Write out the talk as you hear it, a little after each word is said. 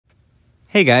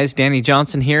Hey guys, Danny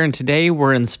Johnson here, and today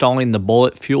we're installing the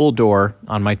Bullitt Fuel door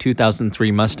on my 2003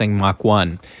 Mustang Mach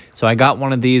 1. So I got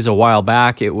one of these a while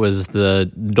back. It was the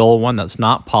dull one that's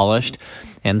not polished,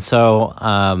 and so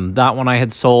that one I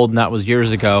had sold, and that was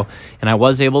years ago, and I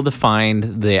was able to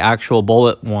find the actual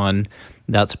Bullitt one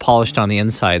that's polished on the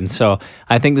inside. And so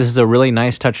I think this is a really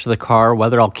nice touch to the car,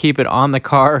 whether I'll keep it on the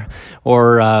car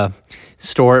or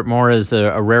store it more as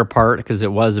a rare part, because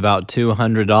it was about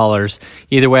 $200.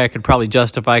 Either way, I could probably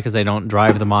justify because I don't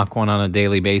drive the Mach 1 on a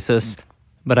daily basis.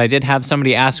 But I did have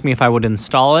somebody ask me if I would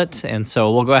install it, and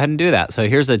so we'll go ahead and do that. So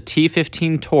here's a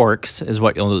T15 Torx is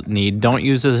what you'll need. Don't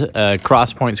use a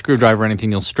cross-point screwdriver or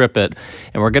anything, you'll strip it.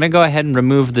 And we're going to go ahead and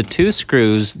remove the two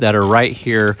screws that are right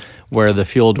here where the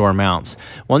fuel door mounts.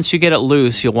 Once you get it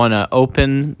loose, you'll want to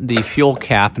open the fuel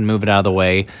cap and move it out of the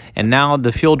way. And now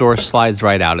the fuel door slides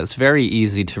right out. It's very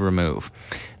easy to remove.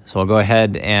 So I'll go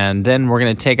ahead, and then we're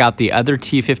going to take out the other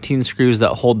T15 screws that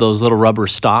hold those little rubber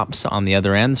stops on the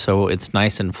other end, so it's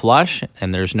nice and flush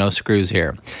and there's no screws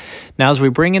here. Now as we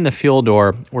bring in the fuel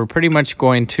door, we're pretty much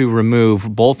going to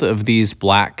remove both of these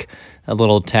black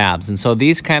little tabs, and so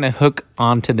these kind of hook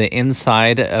onto the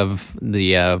inside of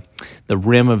the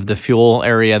rim of the fuel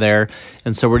area there.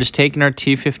 And so we're just taking our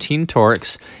T15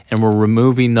 Torx and we're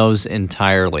removing those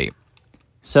entirely.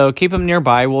 So keep them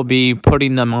nearby. We'll be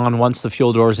putting them on once the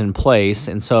fuel door is in place.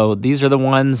 And so these are the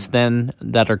ones then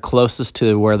that are closest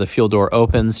to where the fuel door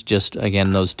opens. Just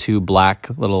again, those two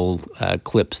black little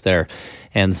clips there.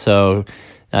 And so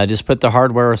just put the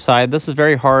hardware aside. This is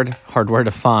very hard hardware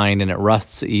to find, and it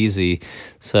rusts easy.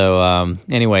 So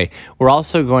anyway, we're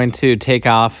also going to take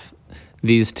off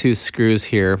these two screws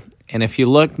here. And if you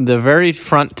look, the very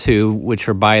front two, which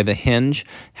are by the hinge,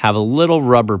 have a little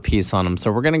rubber piece on them.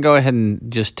 So we're going to go ahead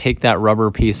and just take that rubber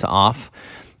piece off.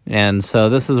 And so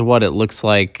this is what it looks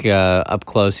like up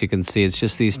close. You can see it's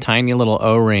just these tiny little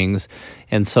O-rings.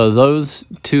 And so those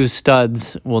two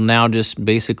studs will now just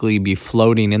basically be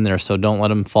floating in there. So don't let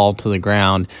them fall to the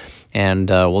ground. And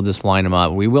we'll just line them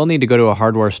up. We will need to go to a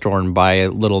hardware store and buy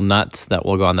little nuts that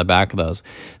will go on the back of those.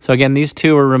 So again, these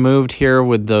two are removed here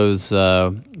with those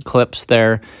clips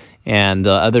there, and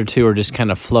the other two are just kind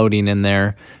of floating in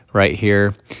there right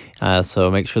here.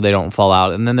 So make sure they don't fall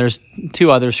out. And then there's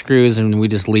two other screws, and we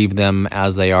just leave them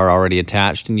as they are already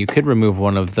attached. And you could remove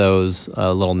one of those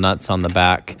little nuts on the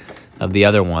back of the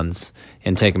other ones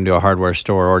and take them to a hardware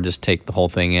store, or just take the whole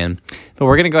thing in. But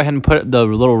we're going to go ahead and put the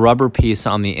little rubber piece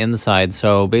on the inside.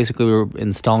 So basically we're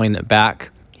installing it back.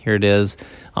 Here it is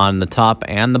on the top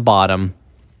and the bottom,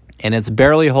 and it's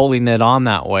barely holding it on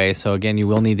that way. So again, you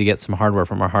will need to get some hardware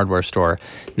from our hardware store.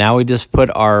 Now we just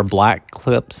put our black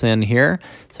clips in here.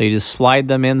 So you just slide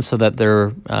them in so that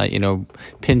they're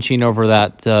pinching over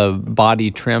that body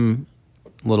trim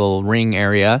little ring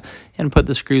area, and put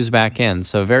the screws back in.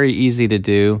 So very easy to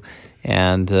do.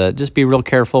 And just be real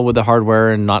careful with the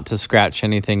hardware and not to scratch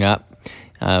anything up.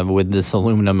 With this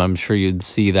aluminum, I'm sure you'd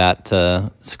see that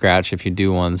scratch if you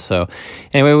do one. So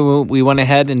anyway, we went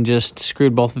ahead and just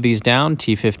screwed both of these down,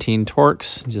 T15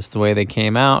 Torx, just the way they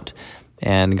came out,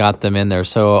 and got them in there.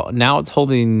 So now it's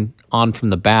holding on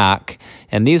from the back,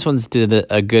 and these ones did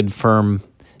a good firm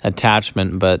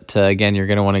attachment, but again, you're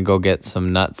going to want to go get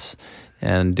some nuts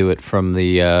and do it from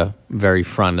the very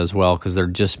front as well, because they're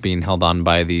just being held on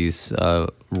by these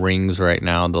rings right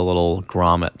now, the little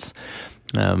grommets.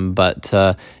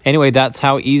 Anyway, that's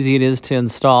how easy it is to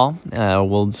install.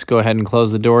 We'll just go ahead and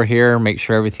close the door here, make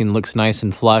sure everything looks nice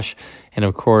and flush. And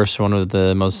of course, one of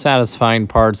the most satisfying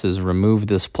parts is remove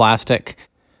this plastic.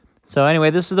 So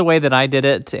anyway, this is the way that I did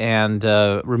it, and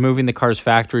removing the car's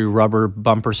factory rubber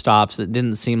bumper stops, it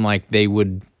didn't seem like they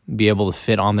would be able to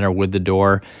fit on there with the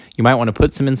door. You might want to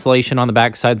put some insulation on the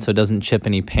backside so it doesn't chip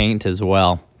any paint as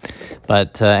well.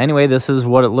 But anyway, this is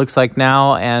what it looks like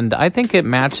now, and I think it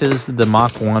matches the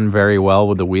Mach 1 very well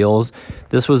with the wheels.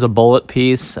 This was a Bullitt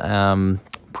piece.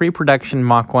 Pre-production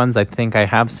Mach 1s, I think I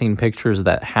have seen pictures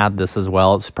that had this as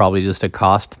well. It's probably just a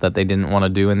cost that they didn't want to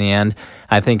do in the end.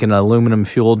 I think an aluminum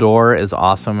fuel door is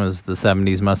awesome, as the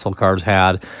 70s muscle cars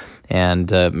had,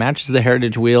 and matches the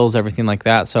heritage wheels, everything like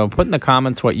that. So put in the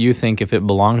comments what you think, if it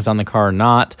belongs on the car or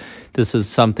not. This is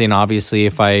something, obviously,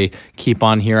 if I keep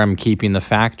on here, I'm keeping the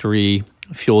factory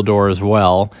fuel door as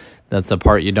well. That's a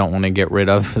part you don't want to get rid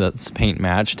of that's paint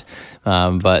matched.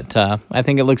 But I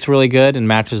think it looks really good and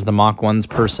matches the Mach 1's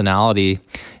personality.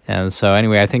 And so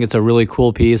anyway, I think it's a really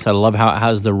cool piece. I love how it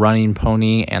has the running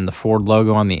pony and the Ford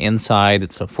logo on the inside.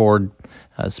 It's a Ford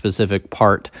specific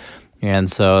part. And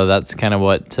so that's kind of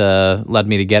what led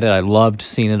me to get it. I loved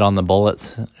seeing it on the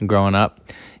Bullitts growing up.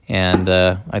 And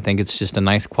I think it's just a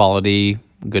nice quality,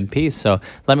 good piece. So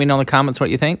let me know in the comments what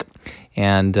you think.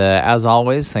 And as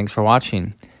always, thanks for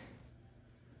watching.